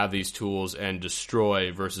players that have these tools and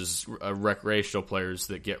destroy versus recreational players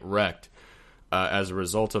that get wrecked as a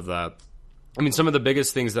result of that. I mean, some of the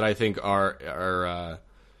biggest things that I think are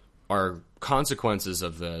consequences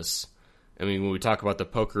of this. I mean, when we talk about the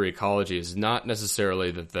poker ecology, is not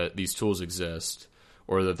necessarily that these tools exist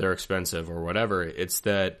or that they're expensive or whatever. It's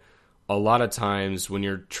that a lot of times when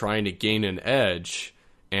you're trying to gain an edge,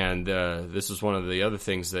 and this was one of the other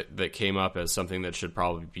things that came up as something that should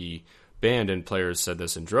probably be banned, and players said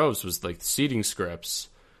this in droves, was like seeding scripts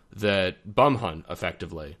that bum hunt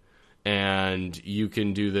effectively. And you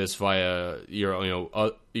can do this via your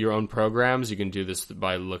own programs. You can do this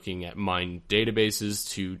by looking at mine databases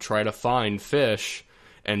to try to find fish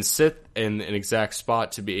and sit in an exact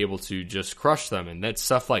spot to be able to just crush them. And that's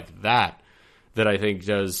stuff like that I think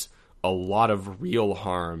does a lot of real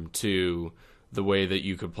harm to the way that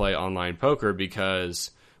you could play online poker, because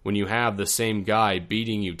when you have the same guy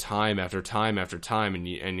beating you time after time after time, and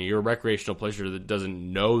you're a recreational player that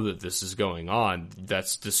doesn't know that this is going on,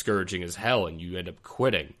 that's discouraging as hell, and you end up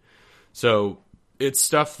quitting. So it's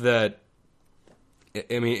stuff that,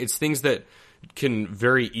 I mean, it's things that can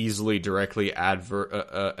very easily directly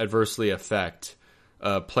adversely affect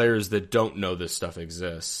players that don't know this stuff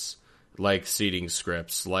exists, like seeding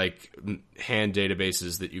scripts, like hand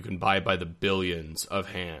databases that you can buy by the billions of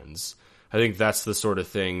hands. I think that's the sort of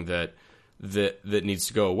thing that needs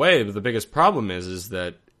to go away. But the biggest problem is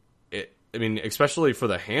that especially for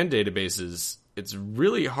the hand databases, it's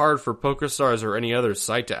really hard for Pokerstars or any other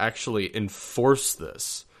site to actually enforce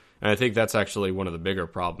this. And I think that's actually one of the bigger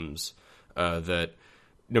problems, that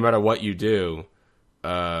no matter what you do,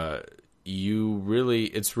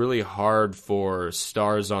 it's really hard for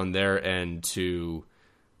stars on their end to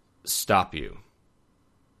stop you.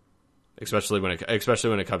 Especially when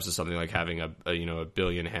it comes to something like having a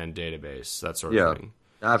billion hand database, that sort of thing.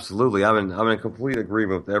 Absolutely. I'm in complete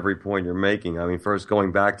agreement with every point you're making. I mean, first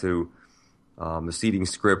going back to the seeding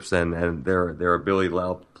scripts and their ability to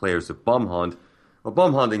allow players to bum hunt. Well,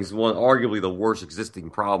 bum hunting is arguably the worst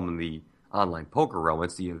existing problem in the online poker realm.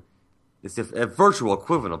 It's a virtual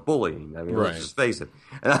equivalent of bullying. I mean, Let's just face it.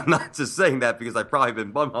 And I'm not just saying that because I've probably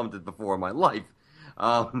been bum hunted before in my life.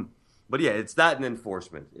 But yeah, it's that and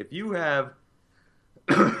enforcement. If you have,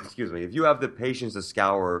 if you have the patience to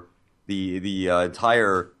scour the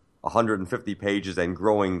entire 150 pages and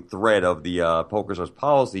growing thread of the Pokerstars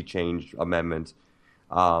policy change amendment,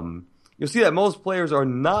 you'll see that most players are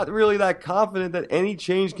not really that confident that any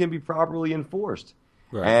change can be properly enforced.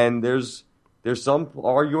 Right. And there's some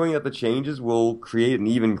arguing that the changes will create an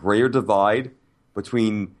even greater divide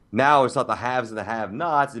between, now it's not the haves and the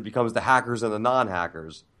have-nots, it becomes the hackers and the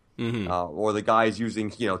non-hackers. Mm-hmm. Or the guys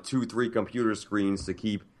using 2-3 computer screens to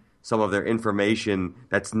keep some of their information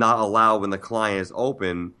that's not allowed when the client is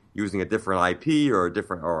open, using a different IP or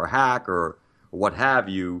a hack or what have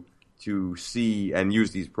you to see and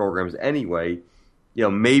use these programs anyway.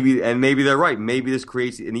 Maybe they're right. Maybe this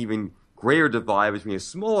creates an even greater divide between a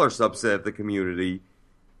smaller subset of the community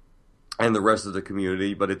and the rest of the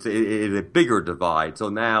community, but it's a bigger divide. So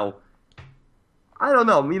now, I don't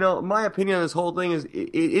know. My opinion on this whole thing is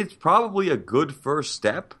it's probably a good first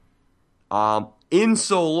step, in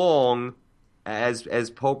so long as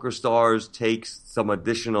Pokerstars takes some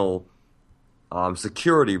additional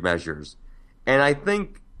security measures. And I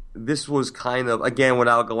think this was kind of, again,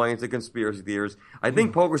 without going into conspiracy theories, I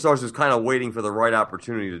think Pokerstars was kind of waiting for the right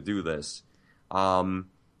opportunity to do this, to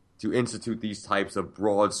institute these types of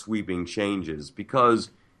broad sweeping changes,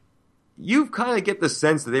 because you kind of get the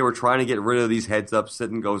sense that they were trying to get rid of these heads-up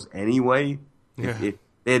sit-and-goes anyway. Yeah.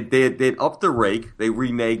 They'd upped the rake. They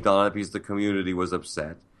reneged on it because the community was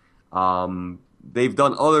upset. They've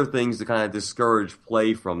done other things to kind of discourage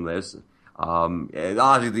play from this. And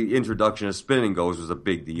obviously, the introduction of spin-and-goes was a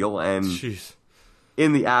big deal. And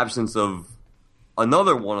in the absence of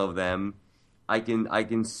another one of them, I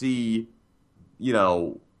can see,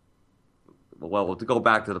 well, to go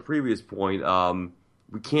back to the previous point,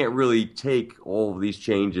 we can't really take all of these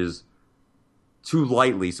changes too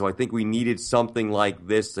lightly. So I think we needed something like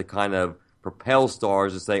this to kind of propel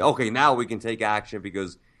stars to say, okay, now we can take action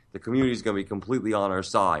because the community is going to be completely on our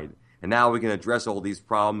side. And now we can address all these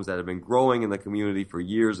problems that have been growing in the community for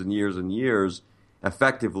years and years and years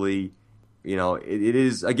effectively it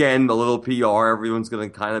is, again, a little PR. Everyone's going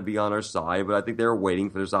to kind of be on our side, but I think they're waiting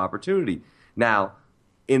for this opportunity. Now,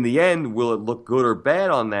 in the end, will it look good or bad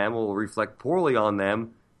on them? Will it reflect poorly on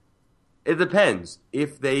them? It depends.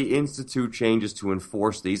 If they institute changes to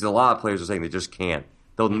enforce these, and a lot of players are saying they just can't.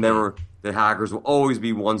 They'll never, the hackers will always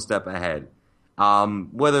be one step ahead.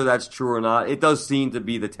 Whether that's true or not, it does seem to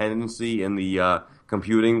be the tendency in the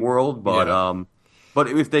computing world, but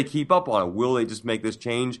if they keep up on it, will they just make this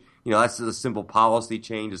change? That's a simple policy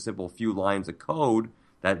change, a simple few lines of code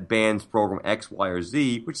that bans program X, Y, or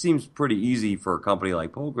Z, which seems pretty easy for a company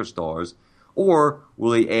like Pokerstars. Or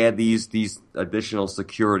will they add these additional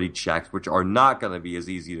security checks, which are not going to be as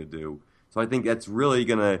easy to do? So I think that's really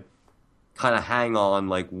going to kind of hang on,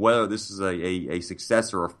 like whether this is a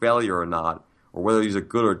success or a failure or not, or whether these are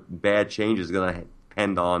good or bad changes is going to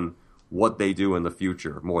depend on what they do in the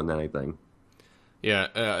future more than anything. Yeah,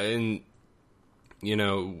 and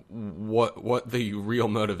what the real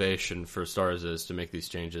motivation for Stars is to make these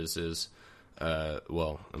changes is,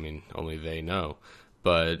 only they know.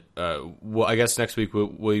 But I guess next week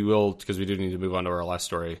we will, because we do need to move on to our last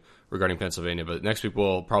story regarding Pennsylvania. But next week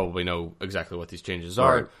we'll probably know exactly what these changes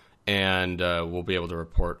are, right. And we'll be able to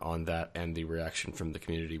report on that and the reaction from the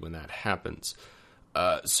community when that happens.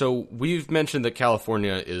 So we've mentioned that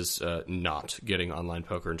California is not getting online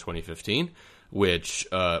poker in 2015, which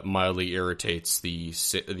mildly irritates the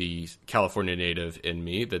California native in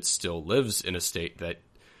me that still lives in a state that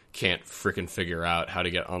can't frickin' figure out how to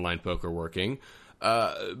get online poker working.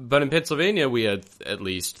 But in Pennsylvania, we had at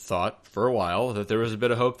least thought for a while that there was a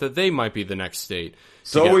bit of hope that they might be the next state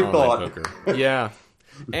to get online poker. Yeah.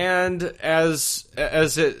 And as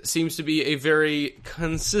it seems to be a very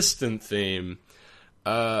consistent theme,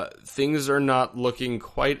 things are not looking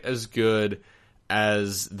quite as good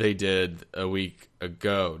as they did a week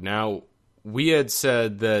ago. Now, we had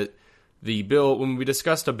said that the bill, when we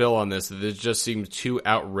discussed a bill on this, that it just seemed too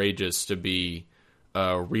outrageous to be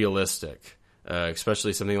realistic.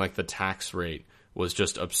 Especially something like the tax rate was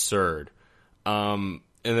just absurd. And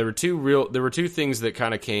there were two things that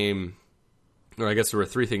kind of came, or I guess there were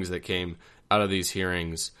three things that came out of these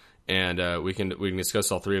hearings, and we can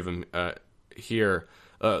discuss all three of them here.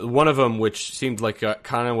 One of them, which seemed like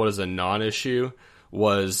kind of was a non-issue,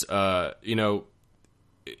 was so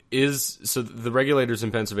the regulators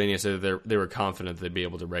in Pennsylvania said that they were confident they'd be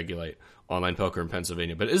able to regulate online poker in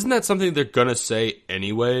Pennsylvania, but isn't that something they're gonna say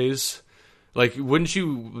anyways? Like, wouldn't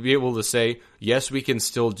you be able to say, yes, we can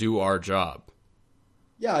still do our job?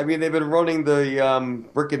 Yeah, I mean, they've been running the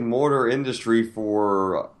brick and mortar industry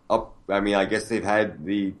I guess they've had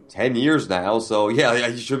the 10 years now. So, yeah,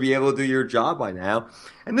 you should be able to do your job by now.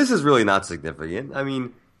 And this is really not significant. I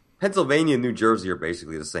mean, Pennsylvania and New Jersey are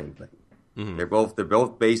basically the same thing. Mm-hmm. They're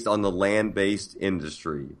both based on the land-based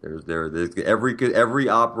industry. Every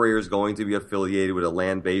operator is going to be affiliated with a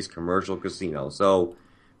land-based commercial casino. So,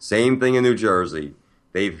 same thing in New Jersey.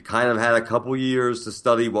 They've kind of had a couple years to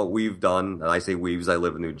study what we've done. And I say we because I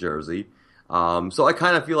live in New Jersey. So I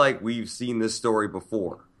kind of feel like we've seen this story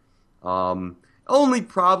before. Only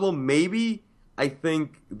problem, maybe, I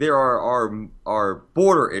think there are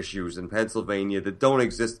border issues in Pennsylvania that don't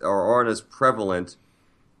exist or aren't as prevalent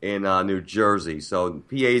in New Jersey. So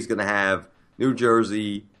PA is going to have New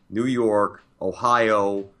Jersey, New York,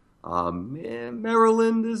 Ohio,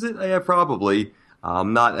 Maryland, is it? Yeah, probably.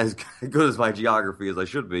 Not as good as my geography as I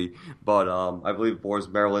should be, but I believe it borders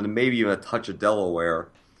Maryland and maybe even a touch of Delaware.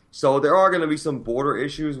 So there are going to be some border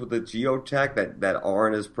issues with the geotech that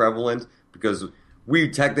aren't as prevalent because we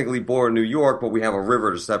technically border New York, but we have a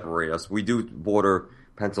river to separate us. We do border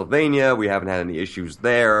Pennsylvania. We haven't had any issues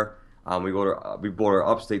there. We border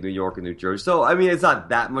upstate New York and New Jersey. So I mean, it's not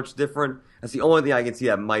that much different. That's the only thing I can see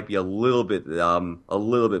that might be a little bit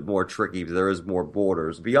more tricky because there is more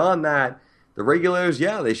borders. Beyond that, the regulators,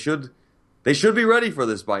 yeah, they should be ready for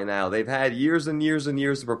this by now. They've had years and years and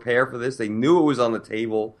years to prepare for this. They knew it was on the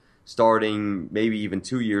table starting maybe even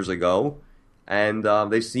 2 years ago. And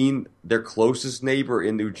they've seen their closest neighbor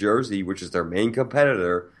in New Jersey, which is their main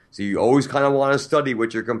competitor. So you always kind of want to study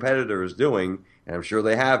what your competitor is doing, and I'm sure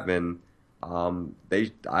they have been. I'm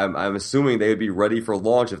assuming they would be ready for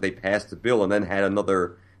launch if they passed the bill and then had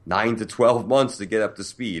another 9 to 12 months to get up to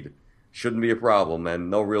speed. Shouldn't be a problem,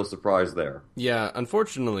 and no real surprise there. Yeah,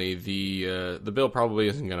 unfortunately, the bill probably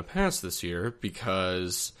isn't going to pass this year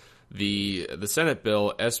because the Senate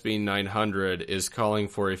bill, SB 900, is calling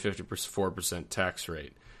for a 54% tax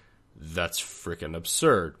rate. That's freaking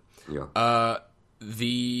absurd. Yeah.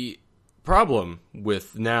 The problem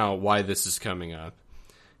with now why this is coming up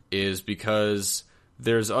is because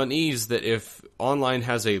there's unease that if online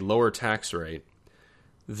has a lower tax rate,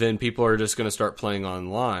 then people are just going to start playing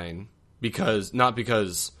online not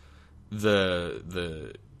because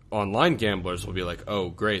the online gamblers will be like, oh,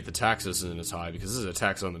 great, the tax isn't as high because this is a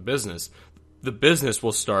tax on the business. The business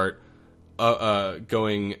will start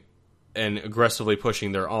going and aggressively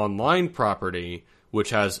pushing their online property,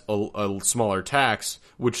 which has a smaller tax,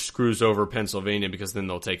 which screws over Pennsylvania because then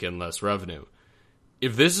they'll take in less revenue.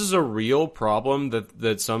 If this is a real problem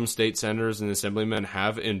that some state senators and assemblymen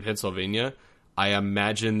have in Pennsylvania, I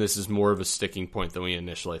imagine this is more of a sticking point than we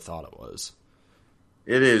initially thought it was.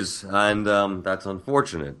 It is, and that's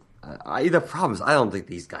unfortunate. The problem is I don't think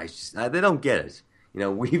these guys they don't get it.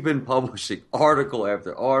 We've been publishing article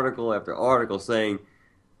after article after article saying,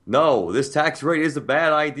 no, this tax rate is a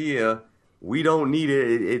bad idea. We don't need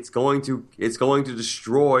it. It's going to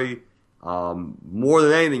destroy more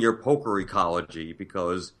than anything your poker ecology,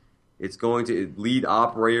 because it's going to lead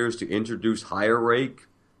operators to introduce higher rate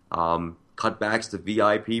cutbacks to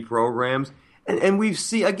VIP programs. And we've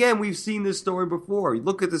seen this story before. You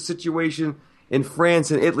look at the situation in France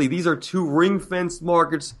and Italy. These are two ring-fenced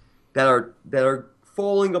markets that are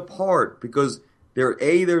falling apart because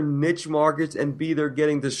they're niche markets, and B, they're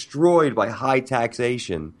getting destroyed by high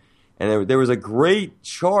taxation. And there was a great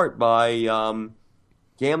chart by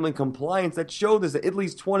Gambling Compliance that showed this. That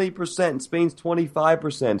Italy's 20%, and Spain's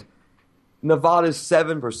 25%, Nevada's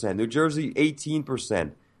 7%, New Jersey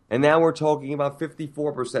 18%. And now we're talking about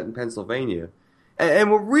 54% in Pennsylvania.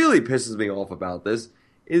 And what really pisses me off about this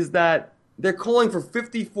is that they're calling for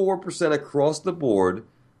 54% across the board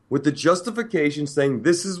with the justification saying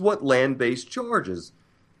this is what land-based charges.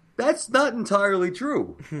 That's not entirely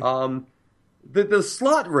true. The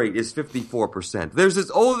slot rate is 54%. There's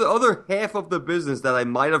this other half of the business that I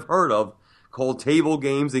might have heard of called table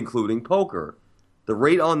games, including poker. The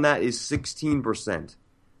rate on that is 16%.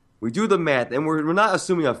 We do the math, and we're not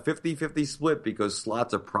assuming a 50-50 split because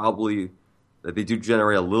slots are probably, that they do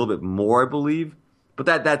generate a little bit more, I believe. But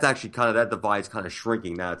that's actually that divide's kind of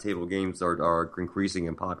shrinking now. Table games are increasing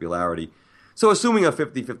in popularity. So assuming a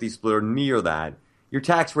 50-50 split or near that, your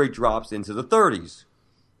tax rate drops into the 30s.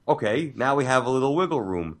 Okay, now we have a little wiggle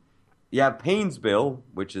room. You have Payne's bill,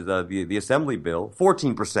 which is the assembly bill,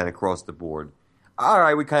 14% across the board. All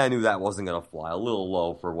right, we kind of knew that wasn't going to fly. A little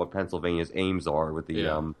low for what Pennsylvania's aims are with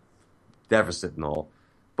the deficit and all.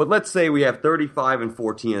 But let's say we have 35 and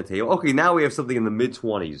 14 on the table. Okay, now we have something in the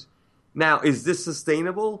mid-20s. Now, is this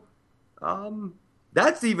sustainable?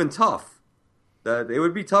 That's even tough. It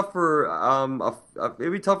would be tough for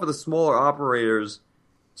the smaller operators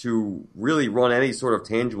to really run any sort of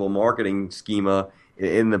tangible marketing schema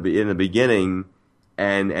in the beginning,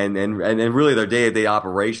 and really their day-to-day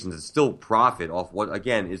operations is still profit off what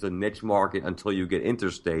again is a niche market until you get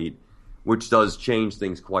interstate, which does change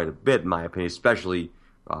things quite a bit in my opinion, especially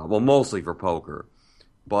mostly for poker.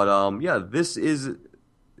 But this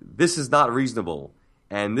is not reasonable,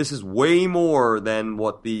 and this is way more than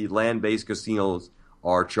what the land-based casinos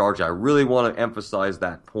are charging. I really want to emphasize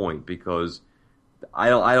that point because I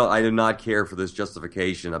do not care for this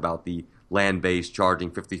justification about the land-based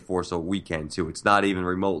charging 54 so we can too. It's not even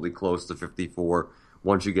remotely close to 54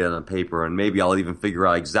 once you get it on paper, and maybe I'll even figure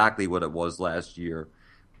out exactly what it was last year.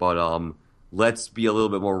 But let's be a little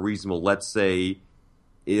bit more reasonable. Let's say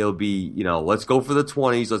it'll be, let's go for the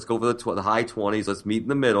 20s. Let's go for the high 20s. Let's meet in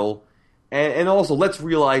the middle. And also, let's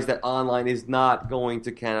realize that online is not going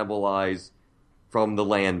to cannibalize from the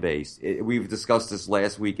land-based. We've discussed this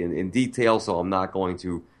last week in detail, so I'm not going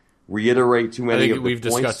to reiterate too many of the points. We've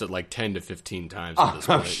discussed it like 10 to 15 times at this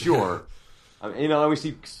point. I'm sure. We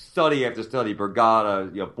see study after study,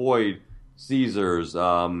 Borgata, Boyd, Caesars.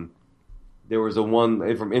 There was a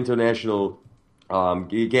one from International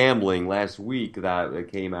Gambling last week that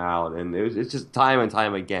came out, and it's just time and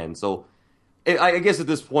time again. So I guess at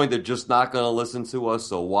this point they're just not going to listen to us,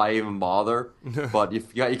 so why even bother? But you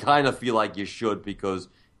kind of feel like you should because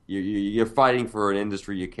you're fighting for an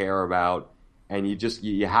industry you care about, and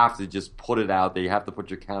you have to just put it out there. You have to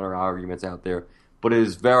put your counter arguments out there. But it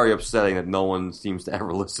is very upsetting that no one seems to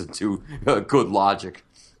ever listen to good logic.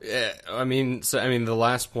 Yeah, the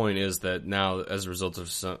last point is that now, as a result of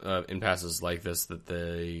some impasses like this, that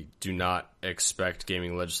they do not expect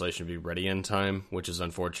gaming legislation to be ready in time, which is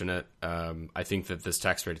unfortunate. I think that this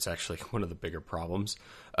tax rate is actually one of the bigger problems.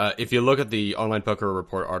 If you look at the Online Poker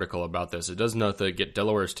Report article about this, it does note that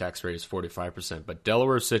Delaware's tax rate is 45%, but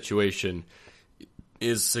Delaware's situation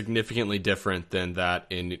is significantly different than that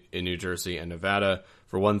in New Jersey and Nevada.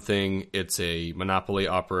 For one thing, it's a monopoly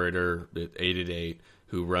operator, 888,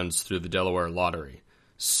 who runs through the Delaware lottery.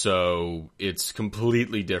 So it's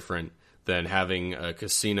completely different than having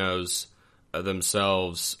casinos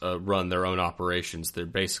themselves run their own operations. They're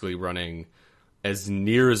basically running, as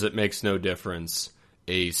near as it makes no difference,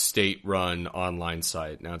 a state-run online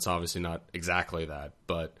site. Now, it's obviously not exactly that,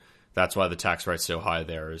 but that's why the tax rate's so high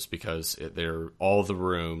there, is because they're all the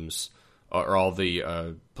rooms or all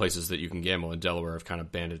the places that you can gamble in Delaware have kind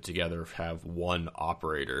of banded together, have one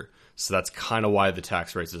operator. So that's kind of why the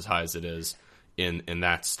tax rate's as high as it is in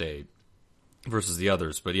that state versus the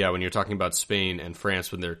others. But yeah, when you're talking about Spain and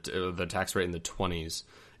France, when they're the tax rate in the 20s,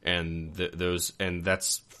 and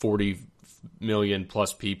that's 40 million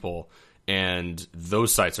plus people, and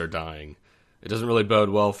those sites are dying, it doesn't really bode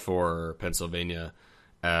well for Pennsylvania.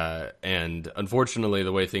 And unfortunately,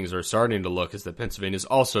 the way things are starting to look is that Pennsylvania is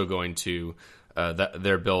also going to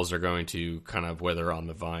their bills are going to kind of wither on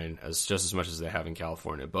the vine just as much as they have in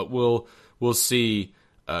California. But we'll see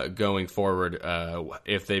going forward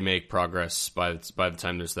if they make progress by the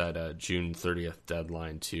time there's that June 30th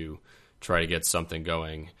deadline to try to get something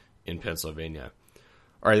going in Pennsylvania.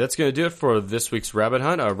 All right, that's going to do it for this week's Rabbit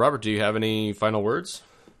Hunt. Robert, do you have any final words?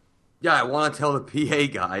 Yeah, I want to tell the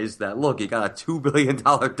PA guys that, look, you got a $2 billion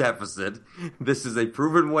deficit. This is a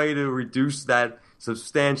proven way to reduce that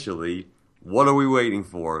substantially. What are we waiting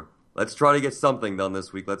for? Let's try to get something done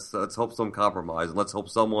this week. Let's hope some compromise, and let's hope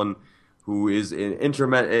someone who is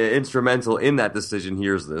instrumental in that decision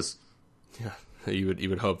hears this. Yeah, you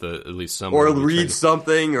would hope that at least someone... Or reads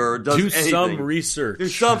something, or does anything. Do some research. Do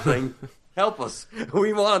something. Help us.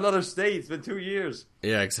 We want another state. It's been 2 years.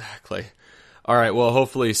 Yeah, exactly. All right, well,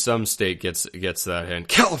 hopefully some state gets that in.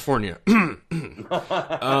 California!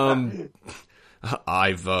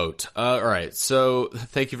 I vote. All right, so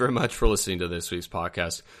thank you very much for listening to this week's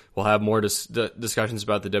podcast. We'll have more discussions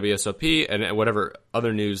about the WSOP and whatever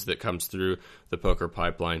other news that comes through the poker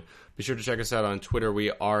pipeline. Be sure to check us out on Twitter.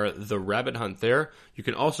 We are The Rabbit Hunt there. You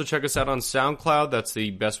can also check us out on SoundCloud. That's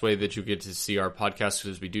the best way that you get to see our podcast,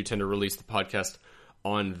 because we do tend to release the podcast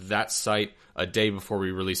on that site a day before we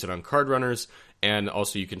release it on Card Runners. And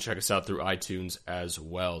also you can check us out through iTunes as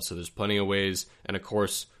well. So there's plenty of ways. And of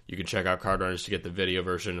course, you can check out Card Runners to get the video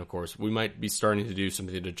version. Of course, we might be starting to do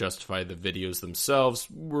something to justify the videos themselves.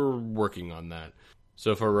 We're working on that.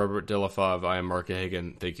 So for Robert Delafave, I am Mark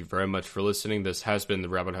Hagan. Thank you very much for listening. This has been the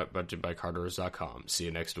Rabbit Hunt, budget by CardRunners.com. See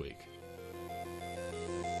you next week.